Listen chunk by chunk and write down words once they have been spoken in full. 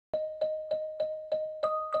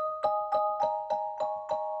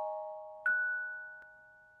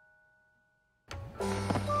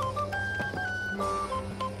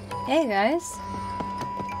Hey guys!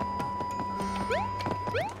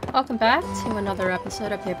 Welcome back to another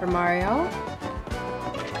episode of Paper Mario.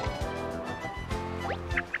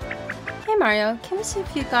 Hey Mario, can we see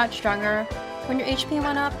if you got stronger when your HP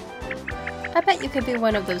went up? I bet you could be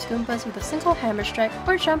one of those Goombas with a single hammer strike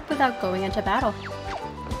or jump without going into battle.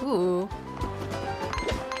 Ooh.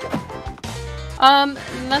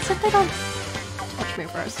 That's if they don't touch me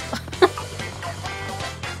first.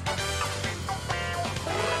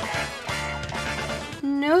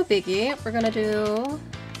 No biggie. We're gonna do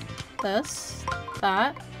this,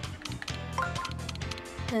 that,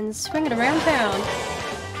 and swing it around town.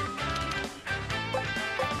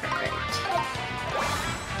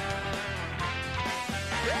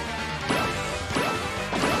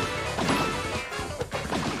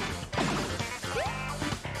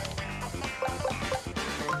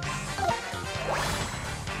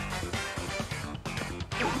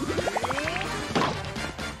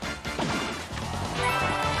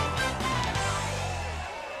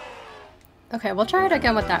 Okay, we'll try it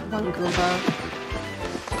again with that one Goomba.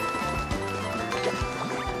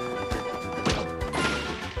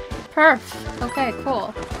 Perf! Okay,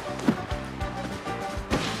 cool.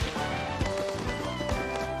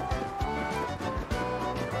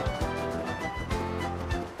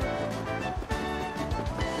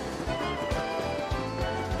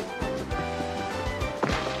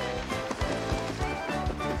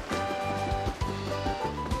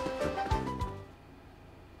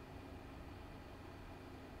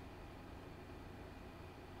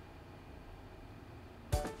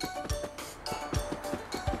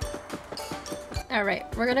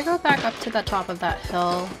 Alright, we're gonna go back up to the top of that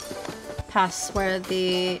hill, past where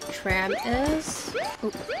the tram is.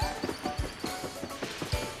 Oop.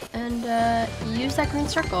 And use that green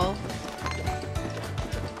circle.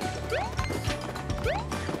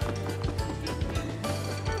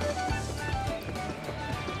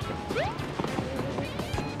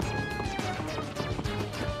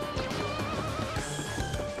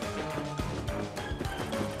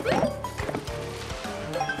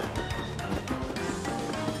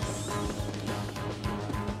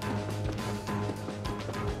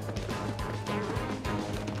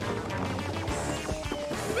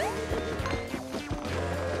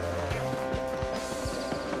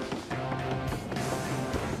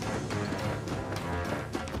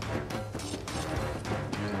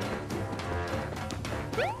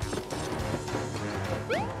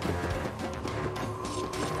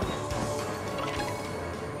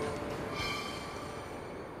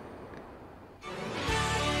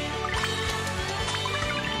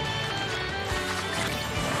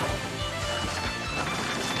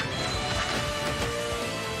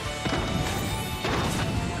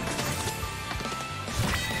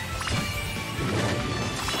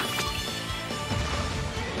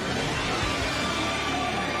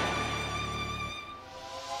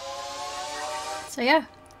 So yeah,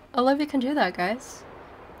 Olivia can do that, guys.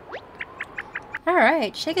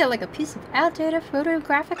 Alright, shake it like a piece of outdated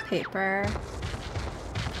photographic paper.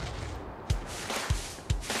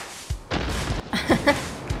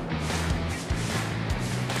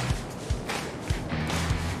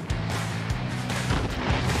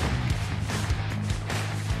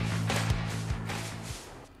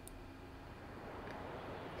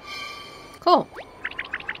 Cool.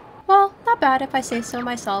 Well, not bad if I say so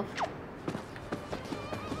myself.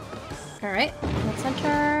 Alright, let's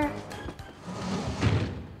enter.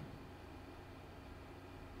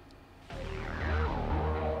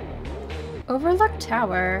 Overlook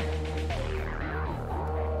Tower.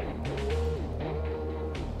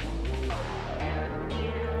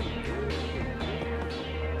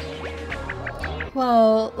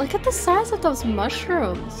 Whoa, look at the size of those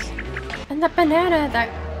mushrooms. And that banana that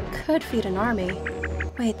could feed an army.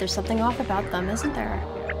 Wait, there's something off about them, isn't there?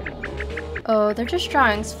 Oh, they're just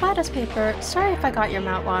drawings, flat as paper. Sorry if I got your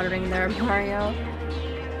mouth watering there, Mario.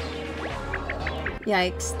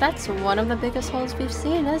 Yikes, that's one of the biggest holes we've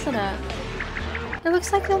seen, isn't it? It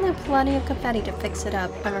looks like you'll need plenty of confetti to fix it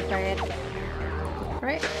up, I'm afraid.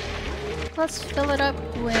 Right? Let's fill it up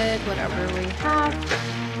with whatever we have.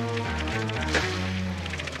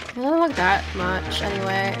 It doesn't look that much,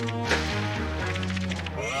 anyway.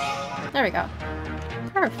 There we go.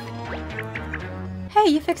 Perfect. Hey,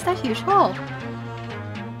 you fixed that huge hole!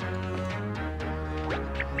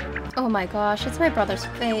 Oh my gosh, it's my brother's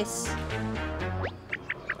face.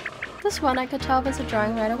 This one I could tell was a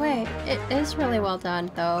drawing right away. It is really well done,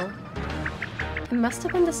 though. It must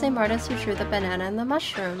have been the same artist who drew the banana and the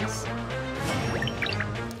mushrooms.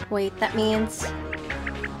 Wait, that means...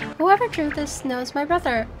 Whoever drew this knows my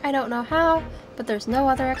brother. I don't know how, but there's no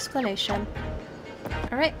other explanation.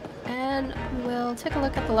 Alright, And we'll take a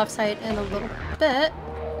look at the left side in a little bit.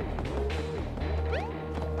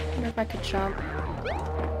 Wonder if I could jump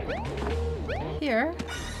here.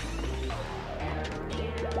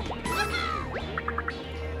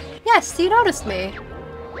 Yes, you noticed me!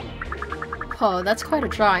 Oh, that's quite a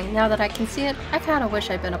drawing. Now that I can see it, I kinda wish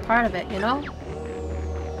I'd been a part of it, you know?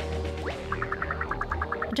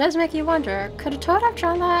 It does make you wonder, could a toad have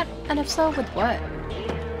drawn that? And if so, with what?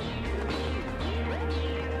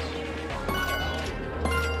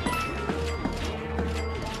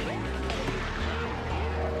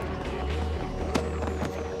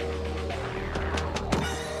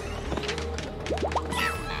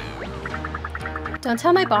 Don't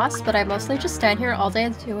tell my boss, but I mostly just stand here all day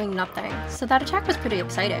doing nothing, so that attack was pretty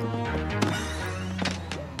exciting.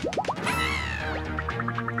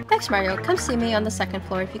 Thanks, Mario. Come see me on the second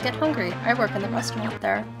floor if you get hungry. I work in the restaurant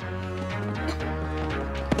there.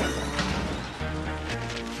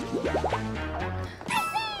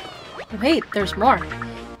 Wait, there's more.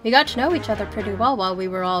 We got to know each other pretty well while we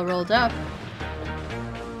were all rolled up.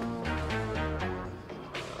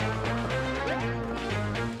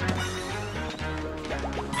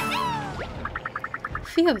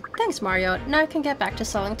 Phew, thanks Mario. Now I can get back to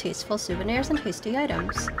selling tasteful souvenirs and tasty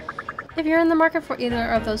items. If you're in the market for either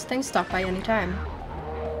of those things, stop by anytime.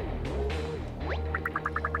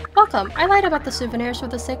 Welcome! I lied about the souvenirs for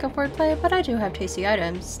the sake of wordplay, but I do have tasty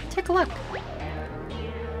items. Take a look.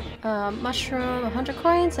 Mushroom, 100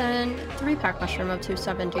 coins, and 3-pack mushroom of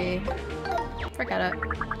 270. Forget it.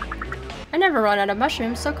 I never run out of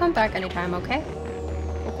mushrooms, so come back anytime, okay?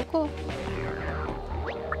 Cool.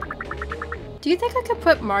 Do you think I could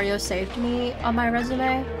put Mario saved me on my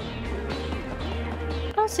resume?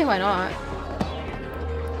 I don't see why not.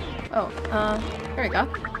 Oh, there we go.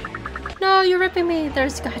 No, you're ripping me!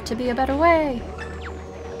 There's got to be a better way!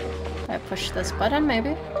 I push this button,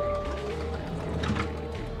 maybe?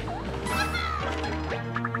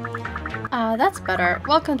 Ah, that's better.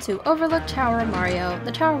 Welcome to Overlook Tower, Mario,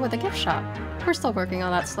 the tower with a gift shop. We're still working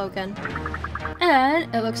on that slogan.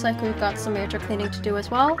 And it looks like we've got some major cleaning to do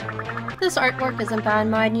as well. This artwork isn't bad,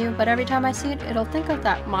 mind you, but every time I see it, it'll think of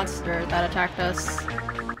that monster that attacked us.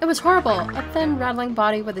 It was horrible! A thin, rattling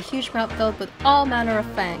body with a huge mouth filled with all manner of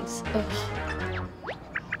fangs. Ugh.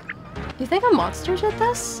 You think a monster did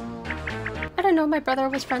this? I didn't know my brother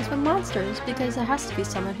was friends with monsters, because it has to be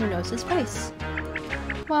someone who knows his face.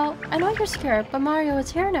 Well, I know you're scared, but Mario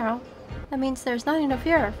is here now. That means there's nothing to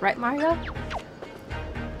fear, right Mario?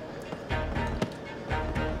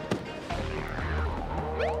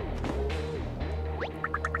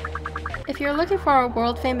 If you're looking for a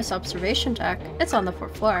world-famous observation deck, it's on the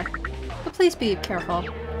 4th floor. But please be careful.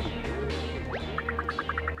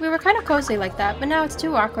 We were kind of cozy like that, but now it's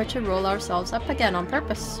too awkward to roll ourselves up again on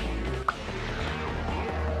purpose.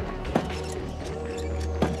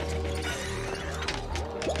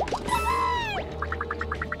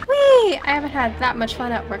 Whee! I haven't had that much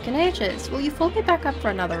fun at work in ages. Will you fold me back up for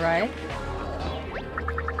another ride?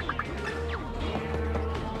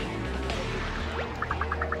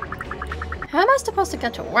 How am I supposed to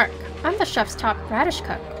get to work? I'm the chef's top radish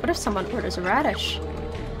cook. What if someone orders a radish?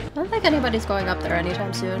 I don't think anybody's going up there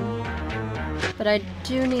anytime soon. But I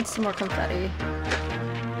do need some more confetti.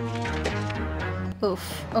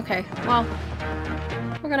 Oof. Okay, well,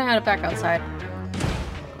 we're gonna head back outside.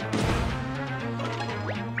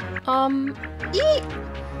 Eek!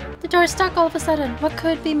 The door's stuck all of a sudden. What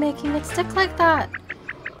could be making it stick like that?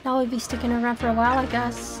 Now we'll be sticking around for a while, I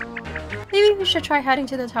guess. Maybe we should try heading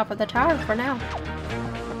to the top of the tower for now.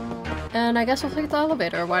 And I guess we'll take the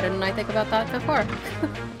elevator. Why didn't I think about that before?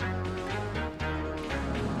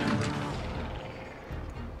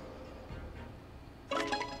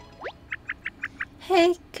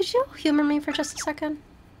 Hey, could you humor me for just a second?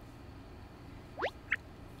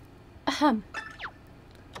 Ahem.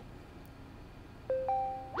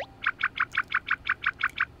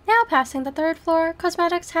 Now passing the 3rd floor,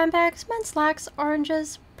 cosmetics, handbags, men's slacks,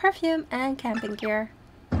 oranges, perfume, and camping gear.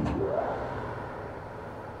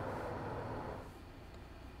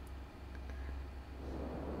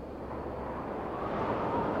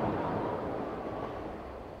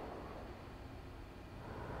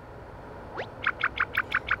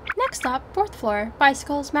 Next up, 4th floor,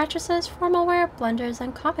 bicycles, mattresses, formal wear, blenders,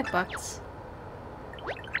 and comic books.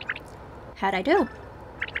 How'd I do?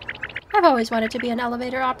 I've always wanted to be an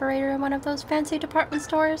elevator operator in one of those fancy department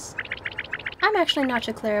stores. I'm actually not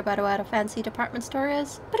too clear about what a fancy department store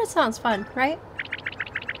is, but it sounds fun, right?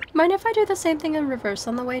 Mind if I do the same thing in reverse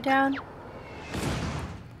on the way down?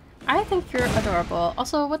 I think you're adorable.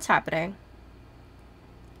 Also, what's happening?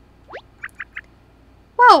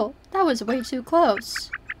 Whoa! That was way too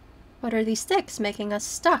close. What are these sticks making us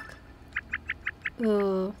stuck?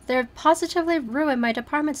 Ooh, they're positively ruined my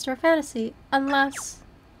department store fantasy, unless...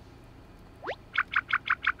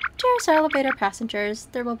 Cheers, elevator passengers.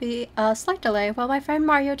 There will be a slight delay while my friend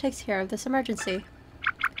Mario takes care of this emergency.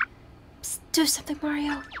 Psst, do something,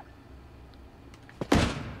 Mario.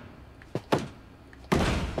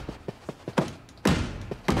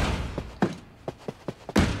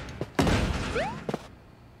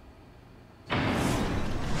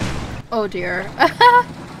 Oh dear.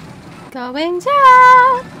 Going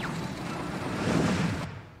down!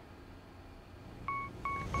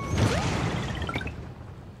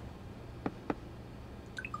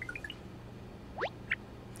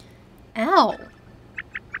 Ow!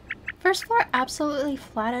 First floor absolutely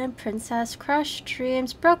flattened, princess, crushed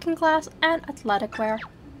dreams, broken glass, and athletic wear.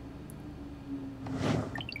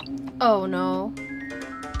 Oh no.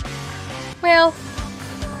 Well...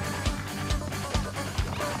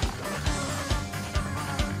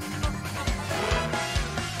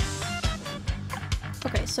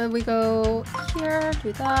 Okay, so we go here,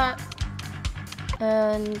 do that,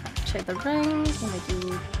 and check the ring, and we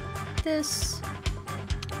do this.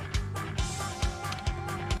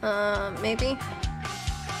 Maybe?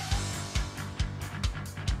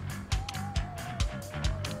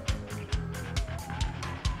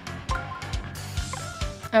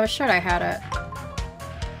 I was sure I had it.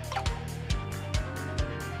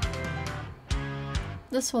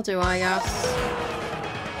 This will do, I guess.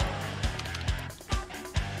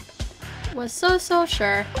 Was so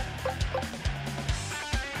sure.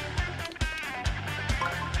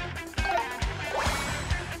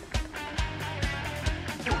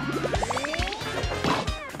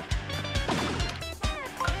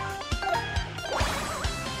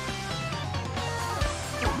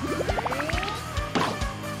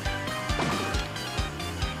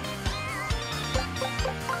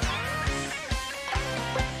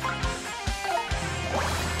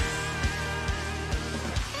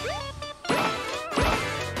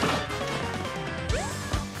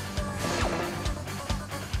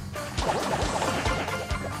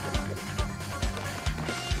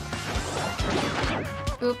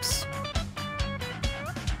 Oops.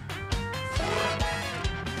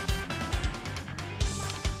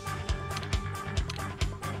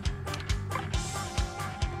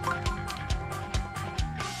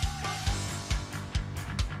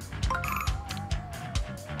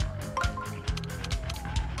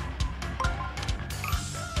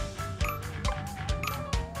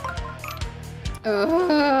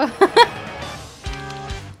 Oh.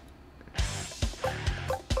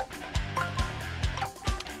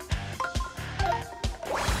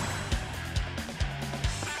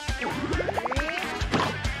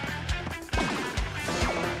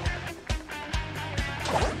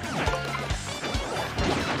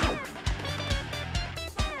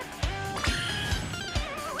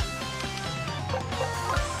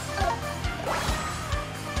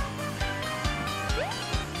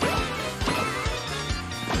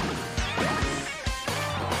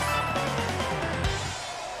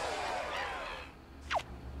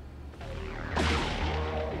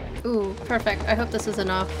 Ooh, perfect. I hope this is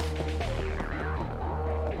enough.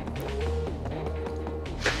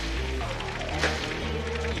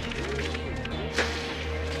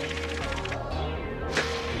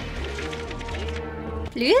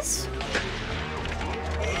 Please?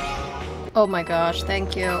 Oh my gosh,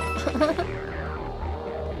 thank you.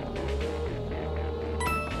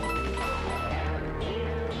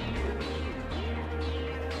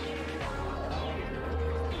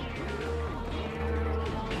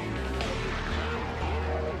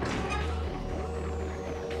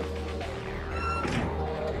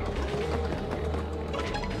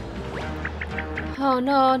 Oh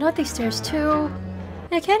no, not these stairs too.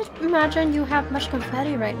 I can't imagine you have much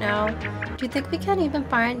confetti right now. Do you think we can even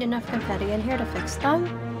find enough confetti in here to fix them?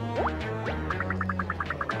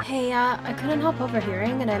 Hey, I couldn't help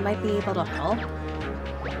overhearing and I might be able to help.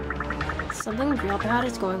 Something real bad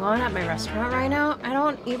is going on at my restaurant right now. I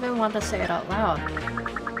don't even want to say it out loud.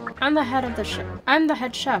 I'm the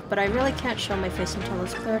head chef, but I really can't show my face until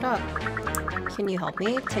it's cleared up. Can you help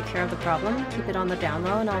me take care of the problem? Keep it on the down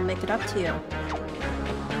low and I'll make it up to you.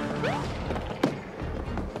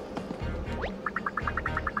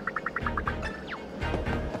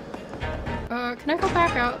 Can I go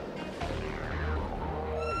back out?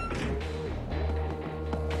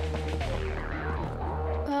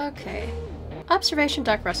 Okay. Observation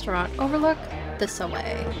deck restaurant overlook this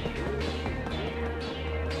away.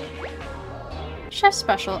 Chef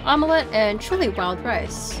special omelette and truly wild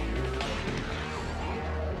rice.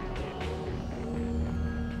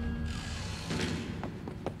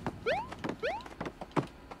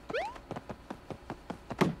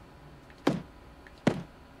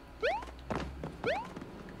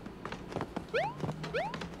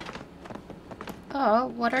 Hello,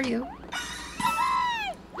 what are you?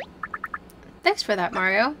 Thanks for that,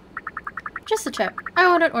 Mario. Just a tip. I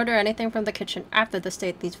wouldn't order anything from the kitchen after the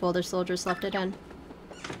state these older soldiers left it in.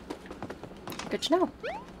 Good to know.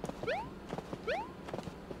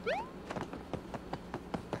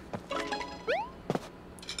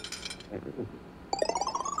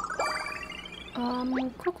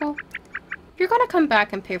 Cool. You're gonna come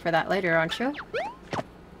back and pay for that later, aren't you?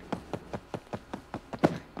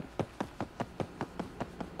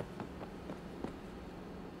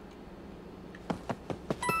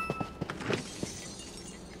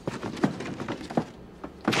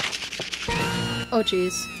 Oh,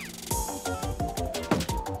 jeez.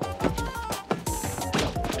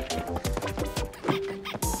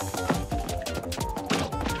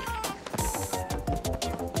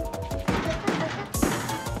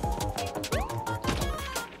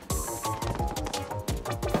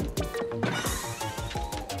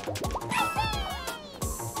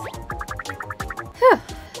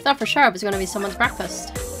 Thought for sure it was going to be someone's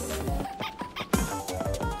breakfast.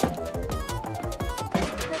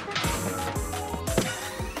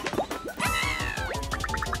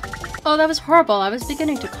 Oh, that was horrible. I was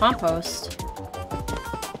beginning to compost.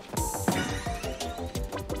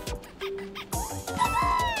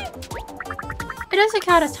 It doesn't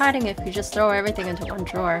count as hiding if you just throw everything into one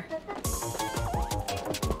drawer.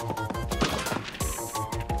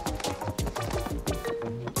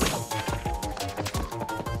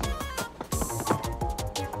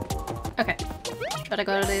 Okay. Try to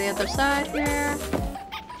go to the other side here.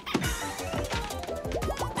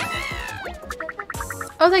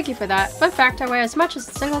 Oh, thank you for that. Fun fact, I weigh as much as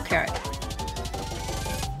a single carrot.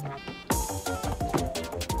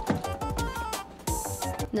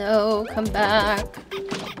 No, come back.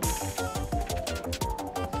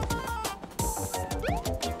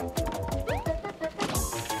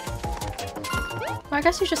 Well, I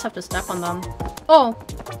guess you just have to step on them. Oh!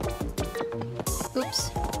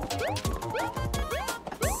 Oops.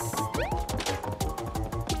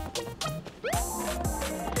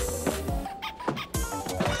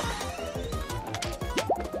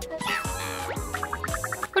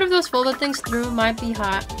 What if those folded things threw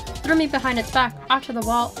me behind its back, off to the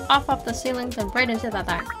wall, off the ceiling, then right into that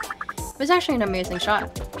thing? It was actually an amazing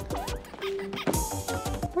shot.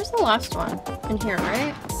 Where's the last one? In here,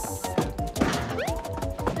 right?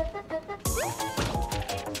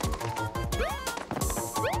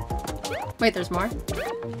 Wait, there's more?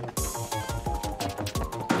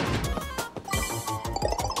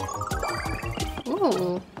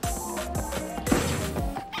 Ooh.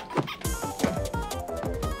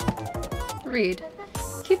 Read.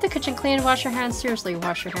 Keep the kitchen clean, wash your hands. Seriously,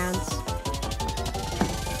 wash your hands.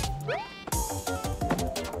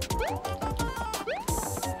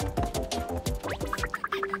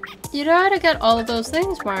 You know how to get all of those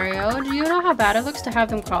things, Mario. Do you know how bad it looks to have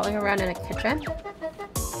them crawling around in a kitchen?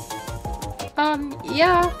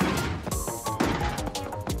 Yeah.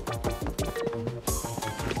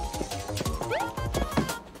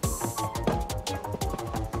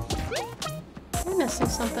 I'm missing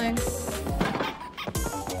something.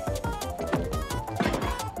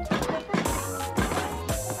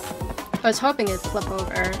 I was hoping it'd flip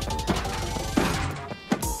over.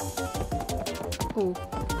 Ooh.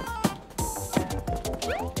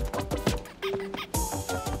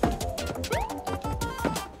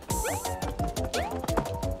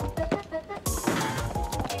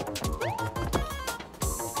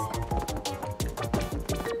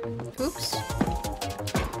 Oops.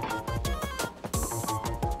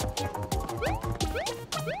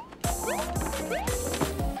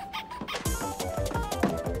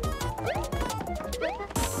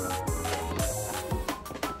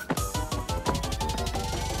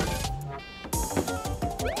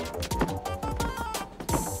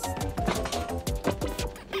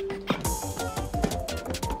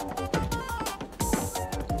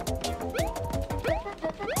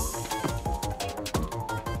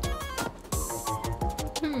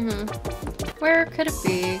 Where could it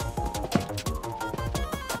be?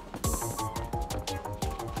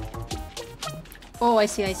 Oh, I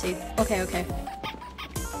see, I see. Okay, okay.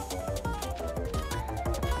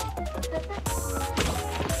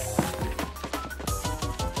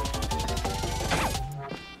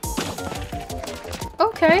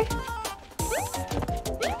 Okay.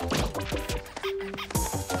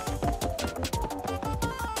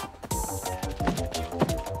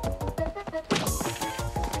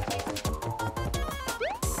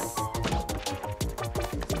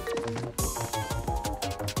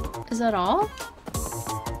 Is that all?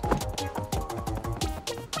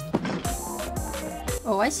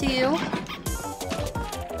 Oh, I see you.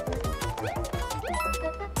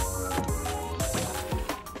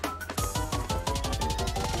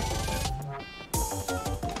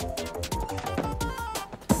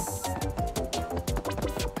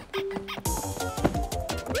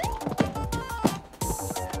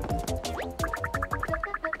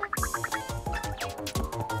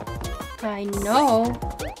 I know.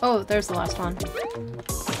 Oh, there's the last one.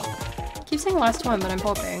 Keep saying last one, but I'm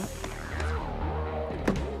hoping.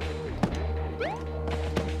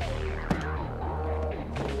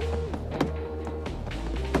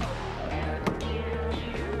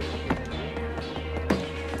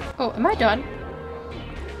 Oh, am I done?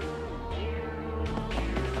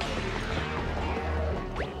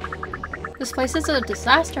 This place is a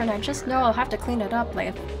disaster and I just know I'll have to clean it up.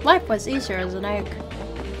 Like, if life was easier as an egg.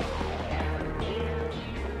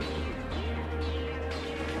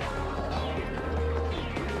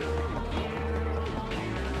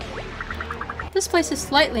 This place is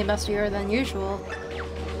slightly messier than usual.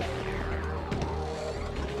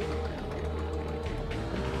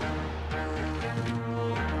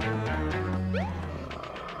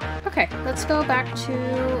 Okay, let's go back to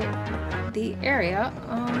the area.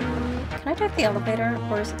 Can I take the elevator,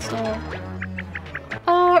 or is it still...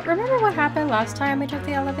 remember what happened last time we took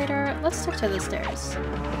the elevator? Let's stick to the stairs.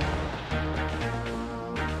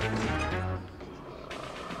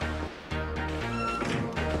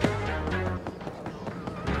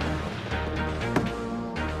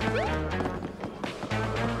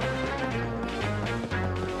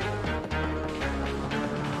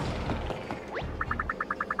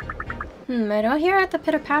 I don't hear the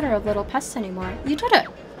pitter-patter of little pests anymore. You did it!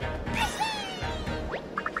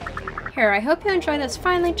 Here, I hope you enjoy this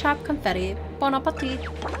finely chopped confetti. Bon appetit!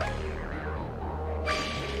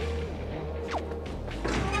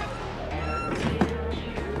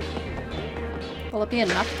 Will it be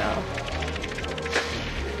enough, though?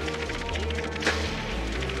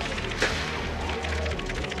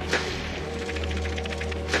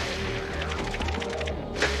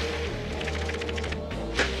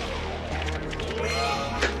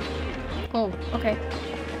 Oh, okay.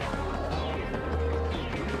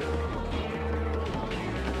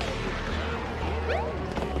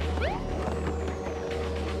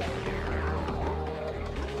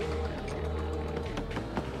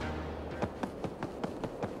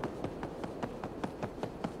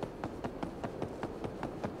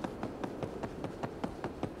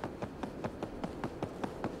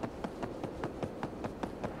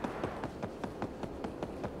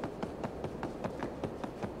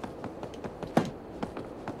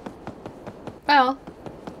 Well,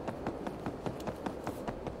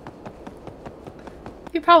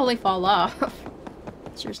 you probably fall off.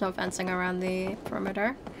 There's no fencing around the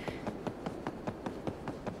perimeter.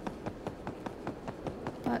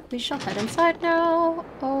 But we shall head inside now.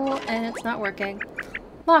 Oh, and it's not working.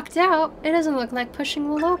 Locked out? It doesn't look like pushing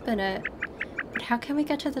will open it. But how can we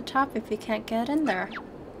get to the top if we can't get in there?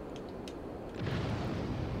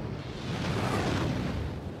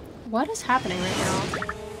 What is happening right now?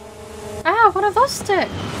 Ah, one of those stick!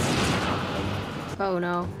 Oh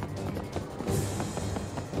no.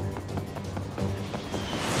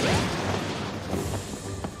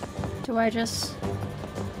 Do I just...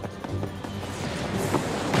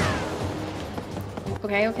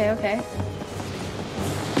 Okay, okay, okay.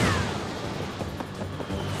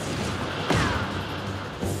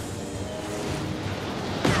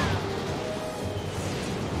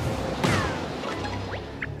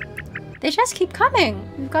 They just keep coming!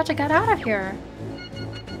 We've got to get out of here.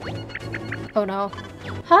 Oh no.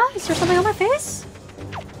 Huh? Is there something on my face?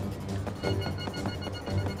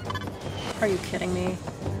 Are you kidding me?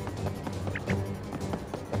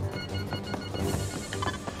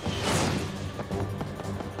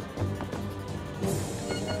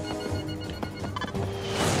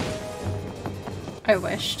 I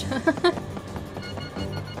wished.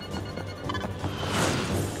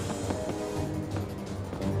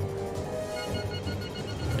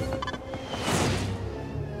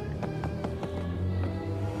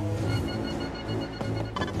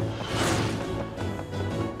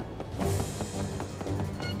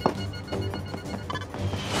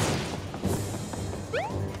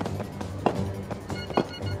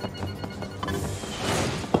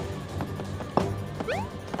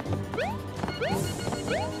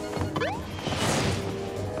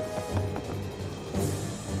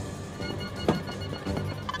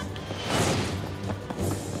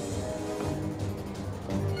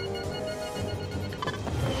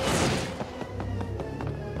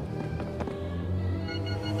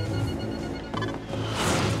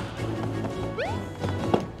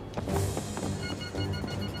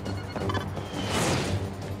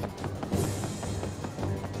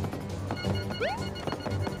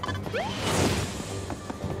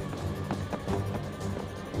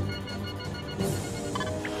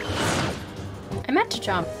 I meant to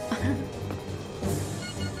jump.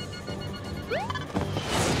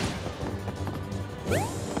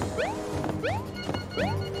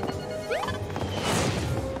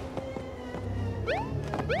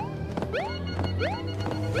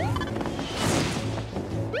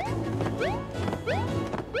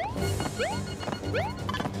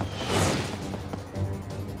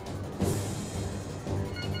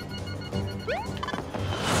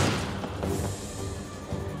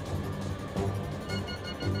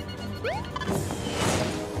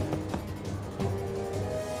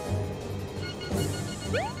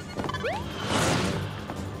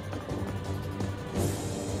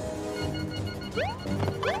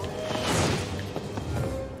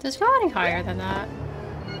 Does it go any higher than that?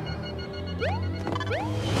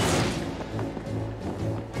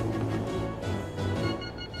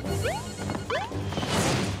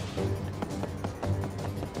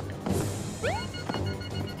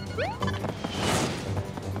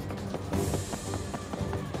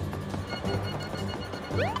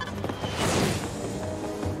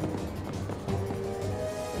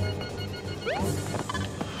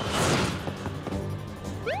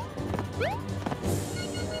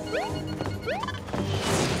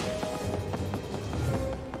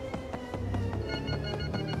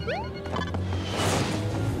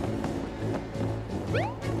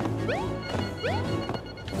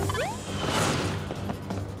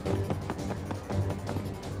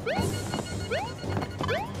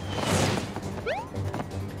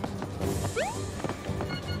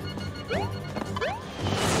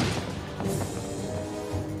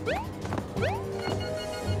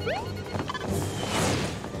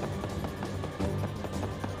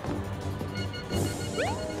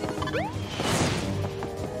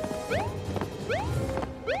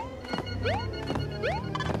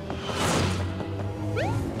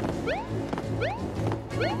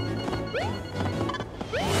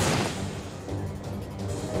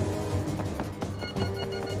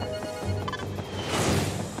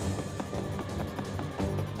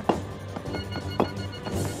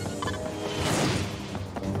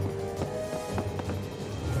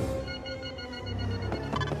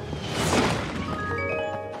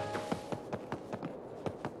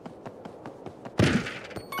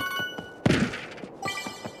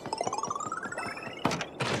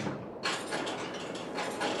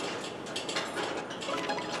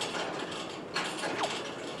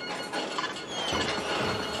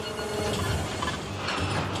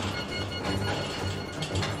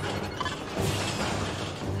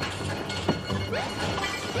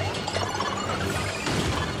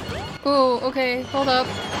 Ooh, okay, hold up,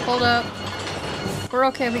 hold up. We're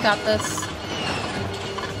okay, we got this.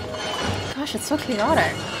 Gosh, it's so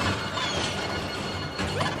chaotic.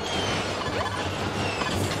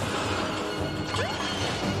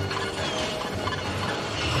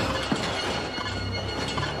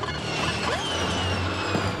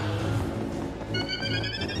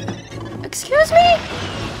 Excuse me?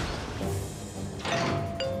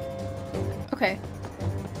 Okay.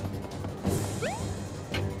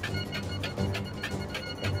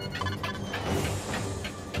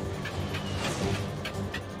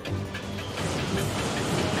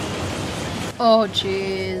 Oh,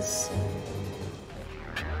 jeez.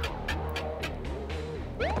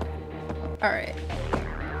 Alright.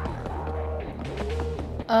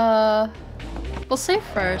 We'll save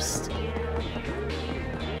first.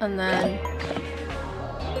 And then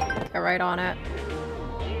get right on it.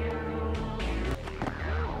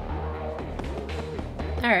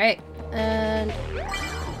 Alright, and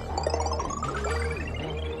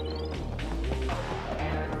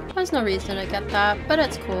there's no reason to get that, but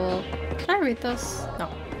it's cool. Can I read this? No.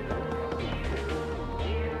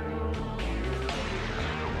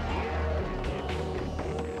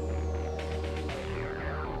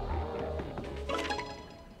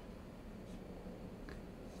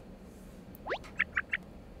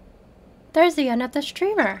 There's the end of the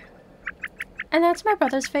streamer. And that's my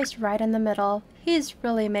brother's face right in the middle. He's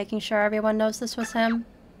really making sure everyone knows this was him.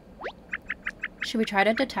 Should we try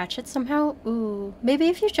to detach it somehow? Ooh, maybe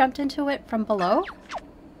if you jumped into it from below?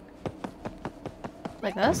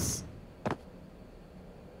 Like this?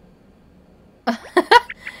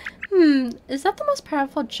 Is that the most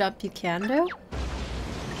powerful jump you can do?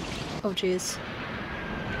 Oh jeez.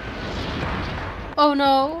 Oh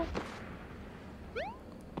no!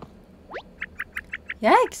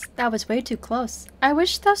 Yikes, that was way too close. I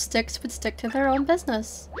wish those sticks would stick to their own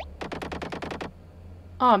business.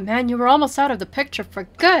 Oh man, you were almost out of the picture for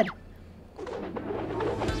good!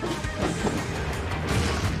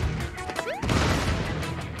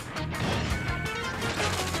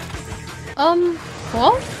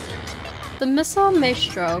 Cool? The Missile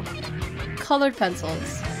Maestro. Colored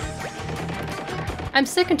pencils. I'm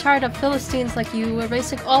sick and tired of Philistines like you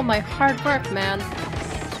erasing all my hard work, man.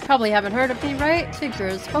 Probably haven't heard of me, right?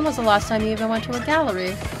 Figures. When was the last time you even went to a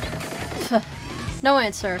gallery? No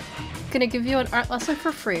answer. Gonna give you an art lesson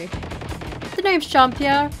for free. The name's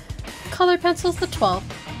Jean-Pierre. Colored pencils the 12th.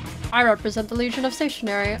 I represent the Legion of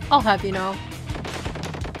Stationery, I'll have you know.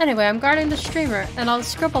 Anyway, I'm guarding the streamer, and I'll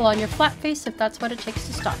scribble on your flat face if that's what it takes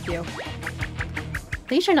to stop you.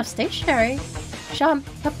 Legion of Stationery?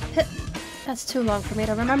 That's too long for me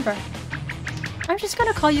to remember. I'm just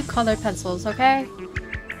gonna call you Colored Pencils, okay?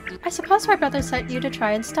 I suppose my brother sent you to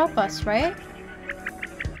try and stop us, right?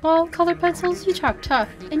 Well, colored pencils, you talk tough,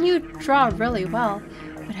 and you draw really well.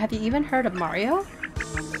 But have you even heard of Mario?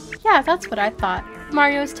 Yeah, that's what I thought.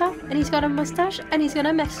 Mario's tough, and he's got a mustache, and he's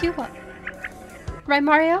gonna mess you up. Right,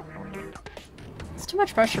 Mario? It's too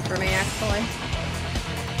much pressure for me, actually.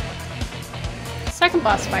 Second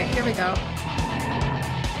boss fight, here we go.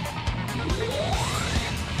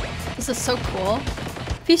 This is so cool.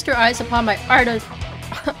 Feast your eyes upon my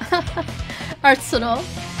arsenal.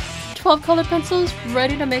 12 colored pencils,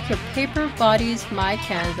 ready to make your paper bodies my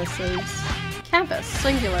canvases. Canvas,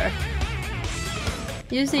 singular.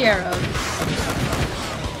 Use the arrows.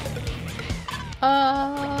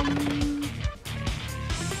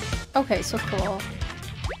 Okay, so cool.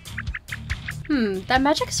 That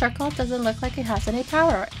magic circle doesn't look like it has any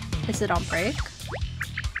power. Is it on break?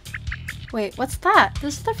 Wait, what's that?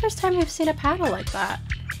 This is the first time we've seen a panel like that.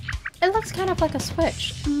 It looks kind of like a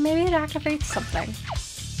switch. Maybe it activates something.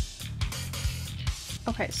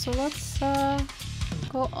 Okay, so let's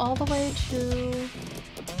go all the way to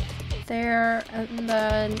there, and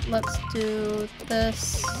then let's do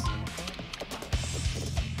this.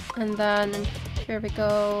 And then here we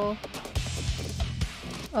go.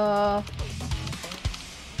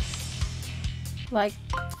 Like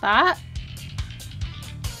that?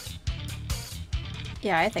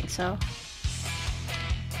 Yeah, I think so.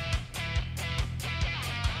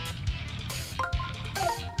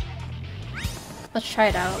 Let's try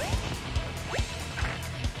it out.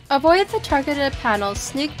 Avoid the targeted panels,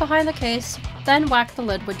 sneak behind the case, then whack the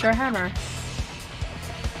lid with your hammer.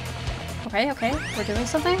 Okay, okay, we're doing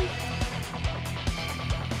something.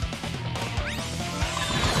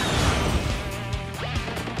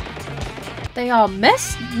 They all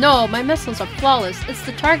miss? No, my missiles are flawless. It's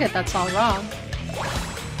the target that's all wrong.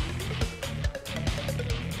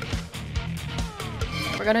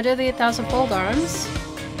 We're gonna do the 1,000 fold arms.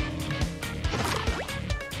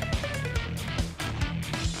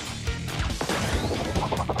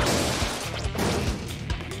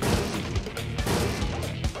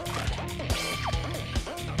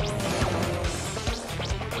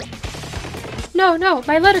 No, no,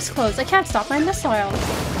 my lid is closed. I can't stop my missile.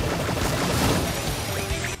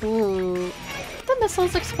 Ooh. The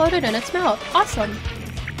missile's exploded in its mouth. Awesome.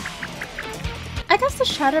 I guess the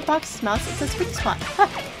Shatterbox mouse is a sweet spot. Huh.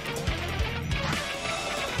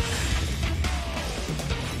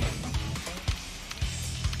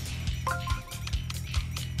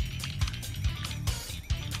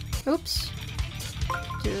 Oops.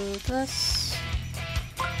 Do this.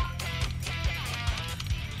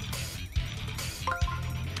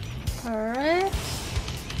 Alright.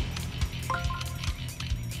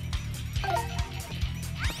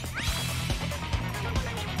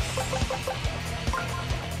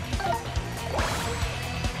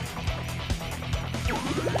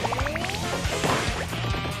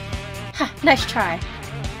 Ha! Nice try.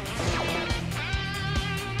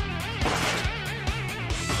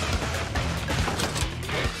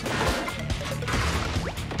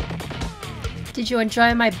 Did you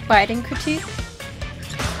enjoy my biting critique?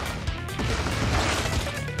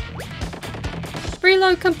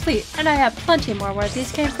 Reload complete, and I have plenty more where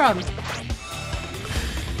these came from.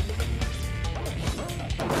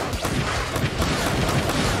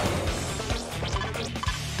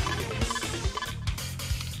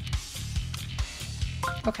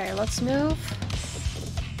 Okay, let's move.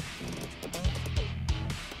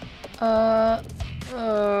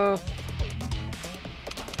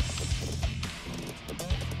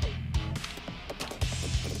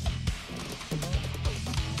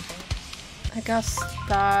 I guess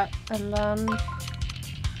that, and then...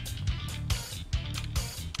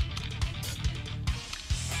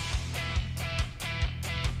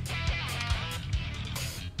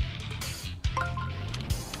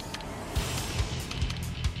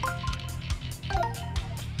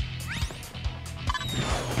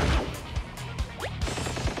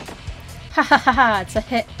 Ha ha ha ha, it's a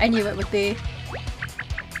hit. I knew it would be.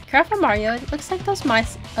 Careful, Mario. It looks like those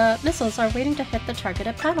missiles are waiting to hit the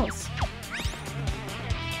targeted panels.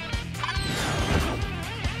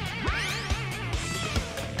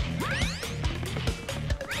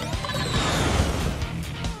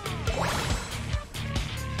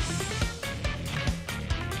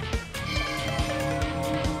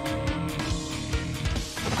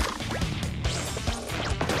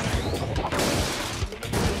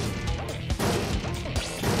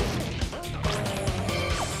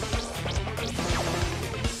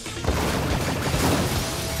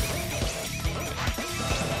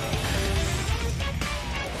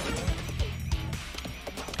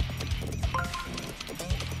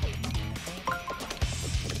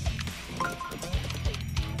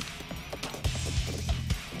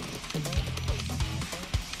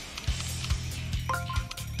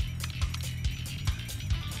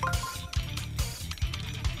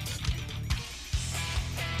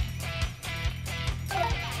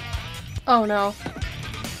 Oh no.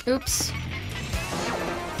 Oops.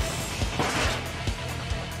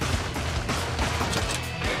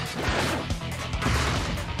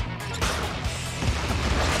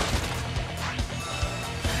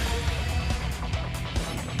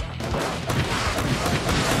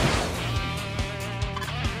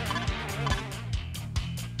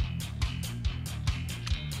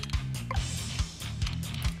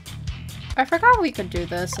 I forgot we could do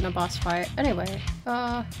this in a boss fight. Anyway,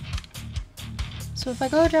 so if I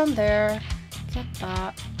go down there, get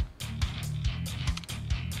that.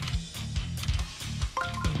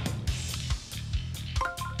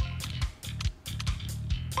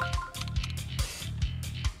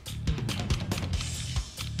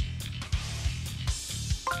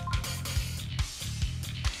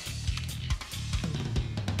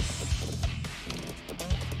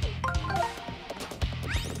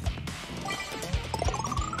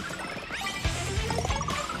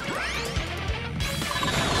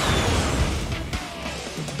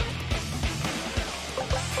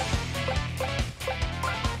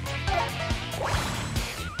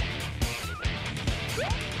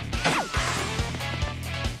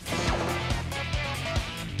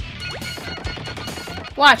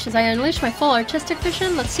 Watch as I unleash my full artistic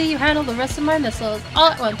vision. Let's see you handle the rest of my missiles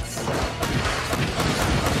all at once.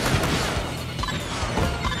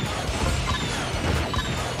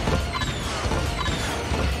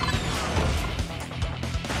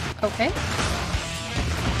 Okay.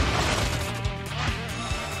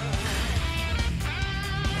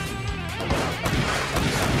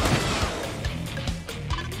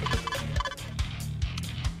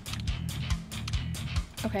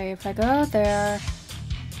 Okay, if I go there...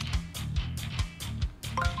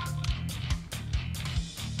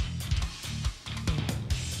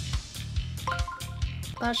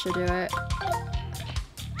 That should do it.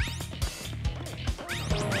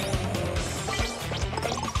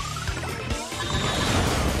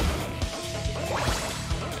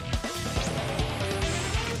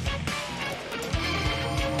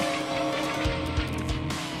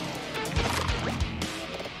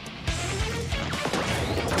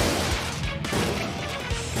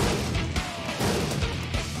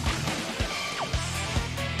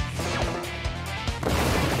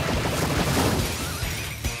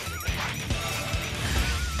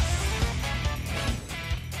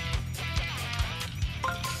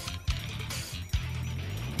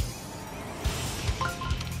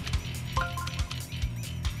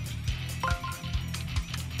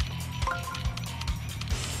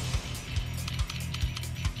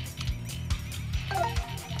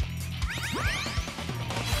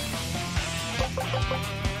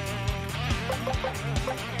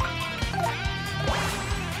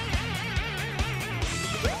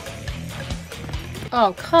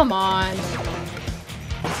 Oh, come on.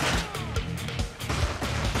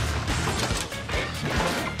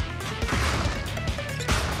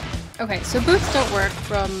 Okay, so boots don't work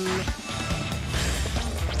for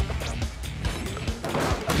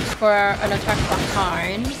an attack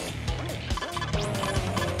behind.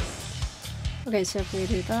 Okay, so if we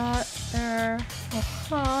do that there,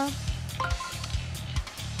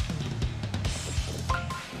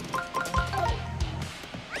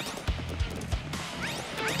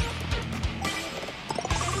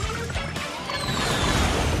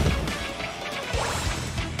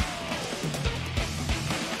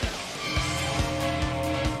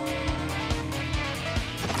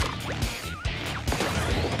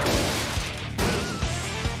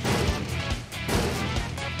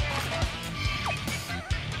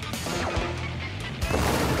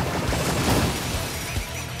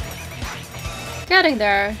 getting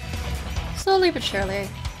there. Slowly but surely.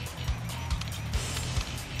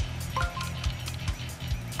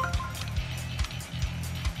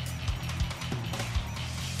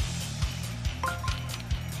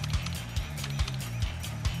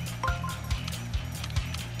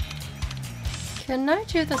 Can I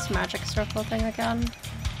do this magic circle thing again?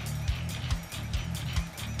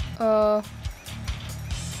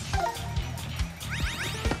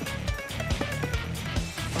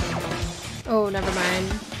 Oh, never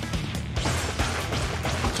mind.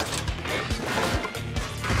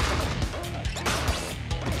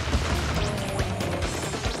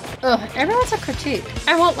 Ugh, everyone's a critique.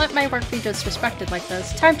 I won't let my work be disrespected like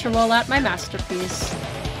this. Time to roll out my masterpiece.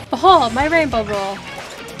 Behold, my rainbow roll.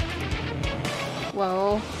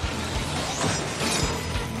 Whoa.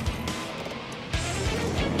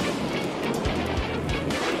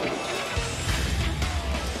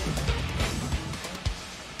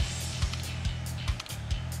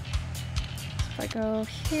 If I go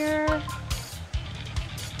here.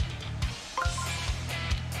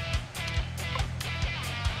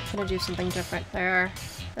 gonna do something different there.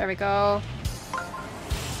 There we go.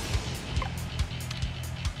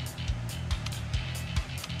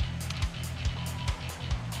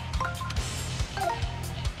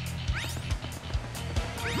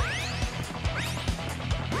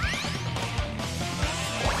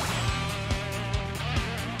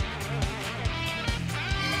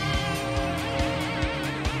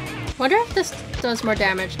 Wonder if this does more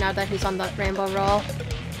damage now that he's on the rainbow roll.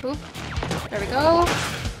 Oop. There we go.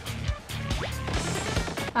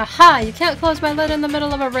 Aha! You can't close my lid in the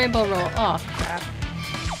middle of a rainbow roll. Oh, crap.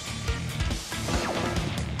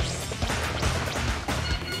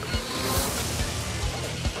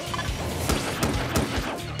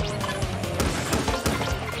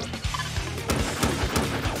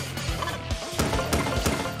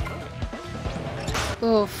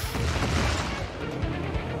 Oof.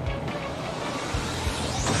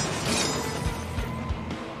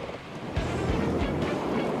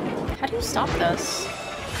 How do you stop this?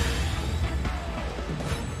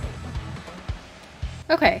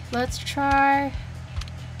 Okay, let's try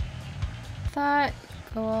that.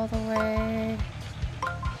 Go all the way.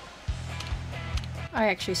 I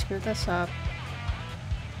actually screwed this up.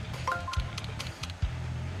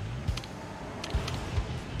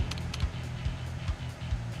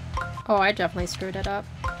 Oh, I definitely screwed it up.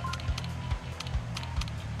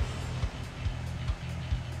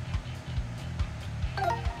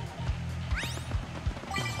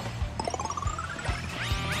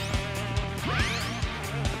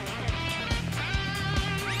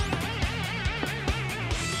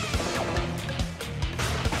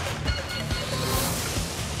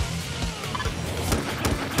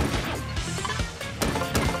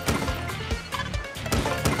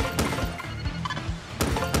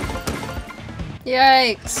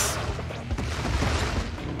 Yikes.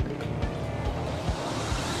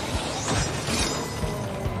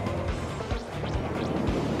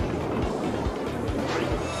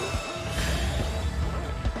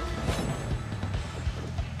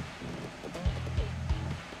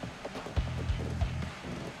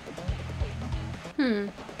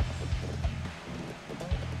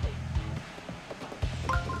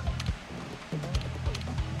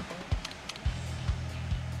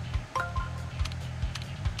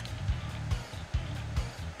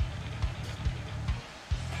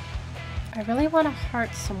 I really want a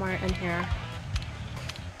heart somewhere in here.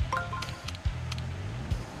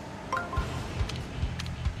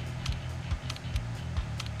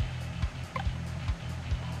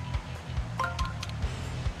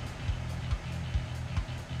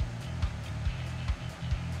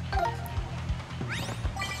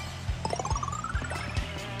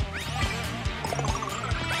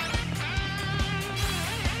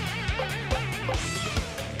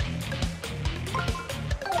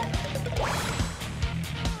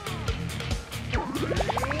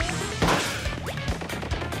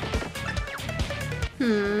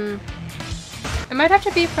 It might have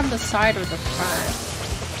to be from the side or the front.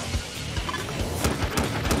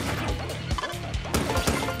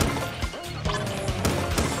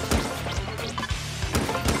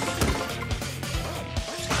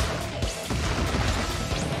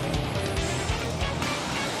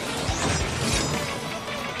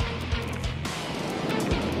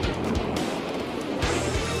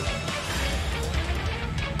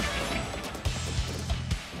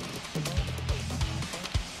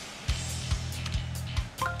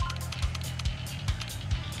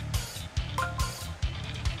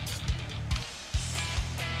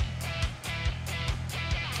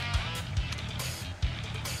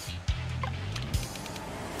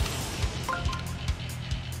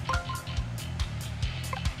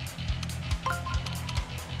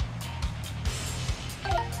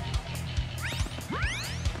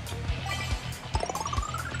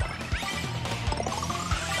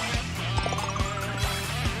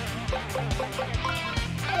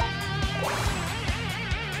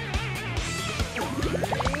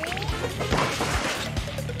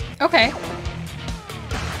 Okay.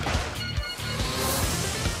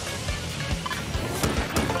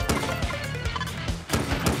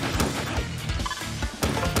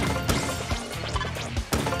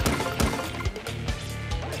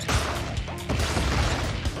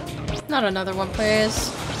 Not another one,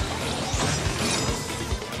 please.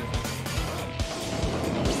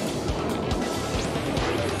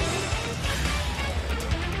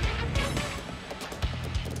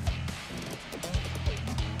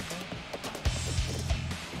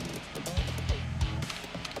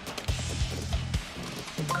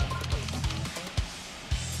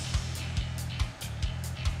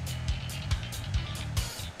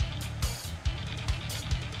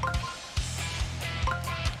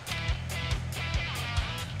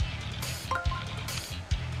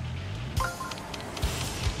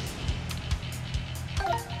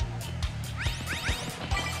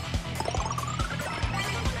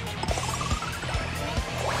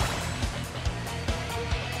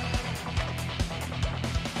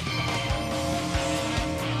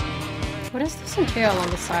 what is this entail on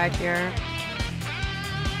the side here?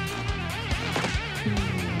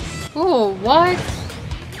 Oh, what?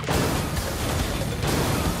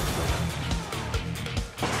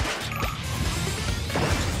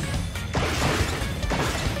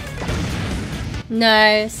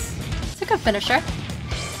 Nice. It's a good finisher.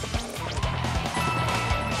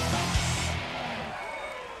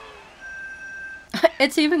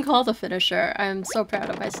 It's even called a finisher. I'm so proud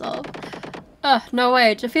of myself. Ugh, no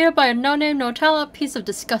way. Defeated by a no-name, no-talent piece of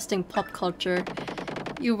disgusting pop culture.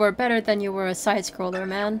 You were better than you were a side-scroller,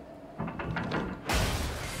 man.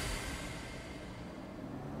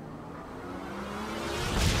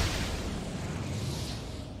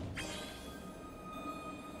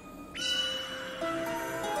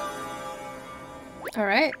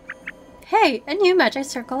 Alright. Hey, a new magic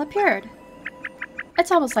circle appeared.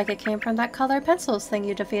 It's almost like it came from that colored pencils thing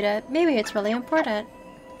you defeated. Maybe it's really important.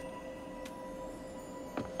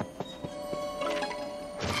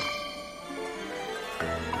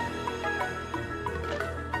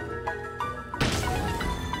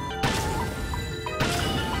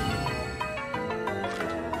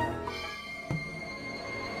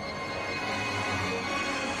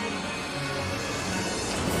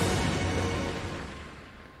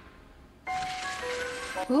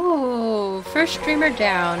 Ooh, first streamer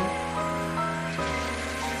down.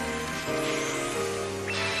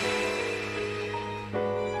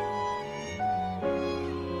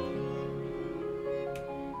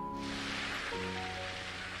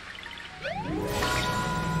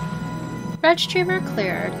 Red streamer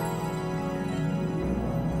cleared.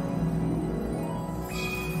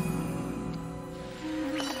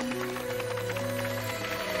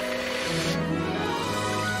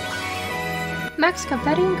 Max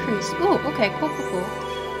confetti increase. Ooh, okay, cool.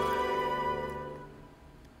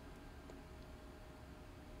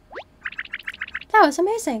 That was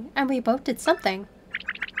amazing, and we both did something.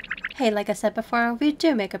 Hey, like I said before, we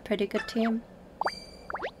do make a pretty good team.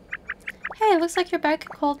 Hey, looks like your bag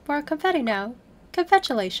can hold more confetti now.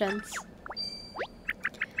 Congratulations.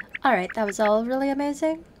 Alright, that was all really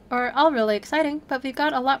amazing. Or all really exciting, but we've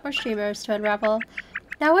got a lot more streamers to unravel.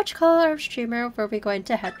 Now which color of streamer were we going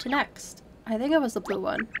to head to next? I think it was the blue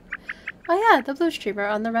one. Oh yeah, the blue streamer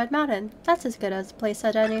on the red mountain. That's as good as a place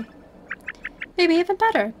as any. Maybe even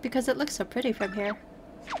better, because it looks so pretty from here.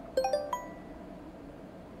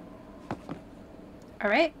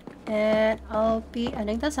 Alright, and I'll be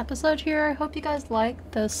ending this episode here. I hope you guys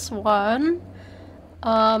liked this one.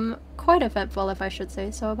 Quite eventful if I should say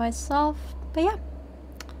so myself. But yeah.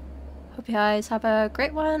 Hope you guys have a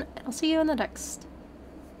great one, and I'll see you in the next.